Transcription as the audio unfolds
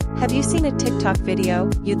Have you seen a TikTok video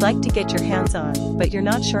you'd like to get your hands on, but you're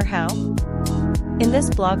not sure how? In this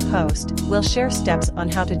blog post, we'll share steps on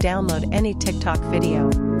how to download any TikTok video.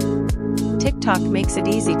 TikTok makes it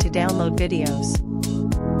easy to download videos.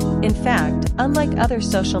 In fact, unlike other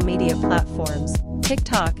social media platforms,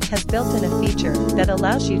 TikTok has built in a feature that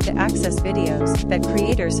allows you to access videos that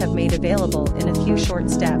creators have made available in a few short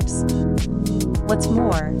steps. What's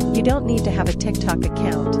more, you don't need to have a TikTok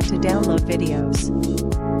account to download videos.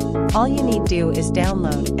 All you need do is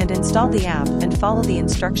download and install the app and follow the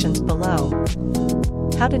instructions below.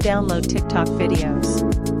 How to download TikTok videos.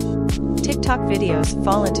 TikTok videos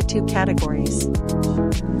fall into two categories.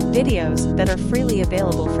 Videos that are freely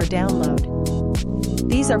available for download.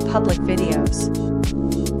 These are public videos.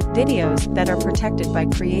 Videos that are protected by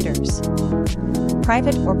creators.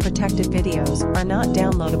 Private or protected videos are not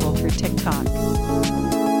downloadable through TikTok.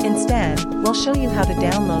 Instead, we'll show you how to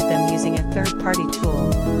download them using a third-party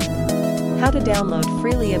tool. How to download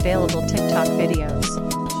freely available TikTok videos.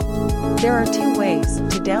 There are two ways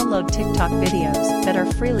to download TikTok videos that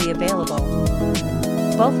are freely available.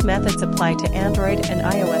 Both methods apply to Android and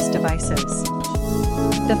iOS devices.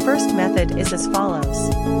 The first method is as follows.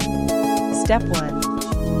 Step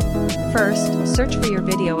 1. First, search for your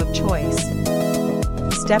video of choice.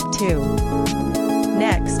 Step 2.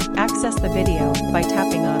 Next, access the video by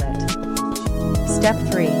tapping on it. Step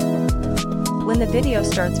 3. When the video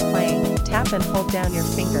starts playing, tap and hold down your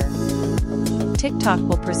finger. TikTok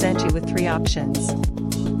will present you with three options.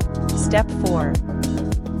 Step 4.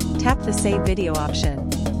 Tap the Save Video option.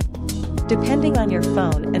 Depending on your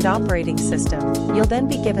phone and operating system, you'll then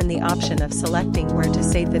be given the option of selecting where to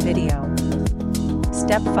save the video.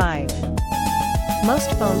 Step 5.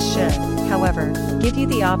 Most phones should, however, give you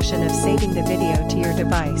the option of saving the video to your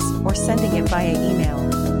device or sending it via email.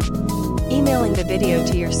 Emailing the video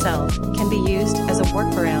to yourself can be used as a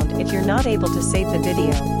workaround if you're not able to save the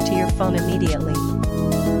video to your phone immediately.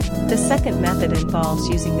 The second method involves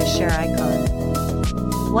using the share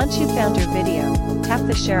icon. Once you've found your video, tap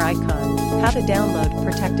the share icon. How to download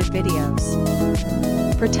protected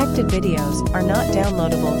videos. Protected videos are not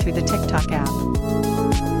downloadable through the TikTok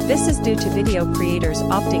app. This is due to video creators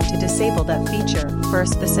opting to disable that feature for a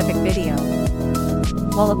specific video.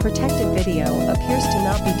 While a protected video appears to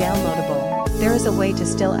not be downloadable, there is a way to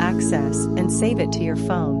still access and save it to your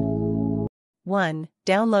phone. 1.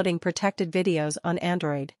 Downloading protected videos on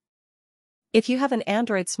Android. If you have an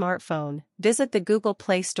Android smartphone, visit the Google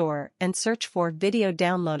Play Store and search for Video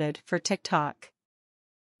Downloaded for TikTok.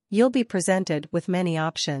 You'll be presented with many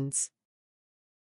options.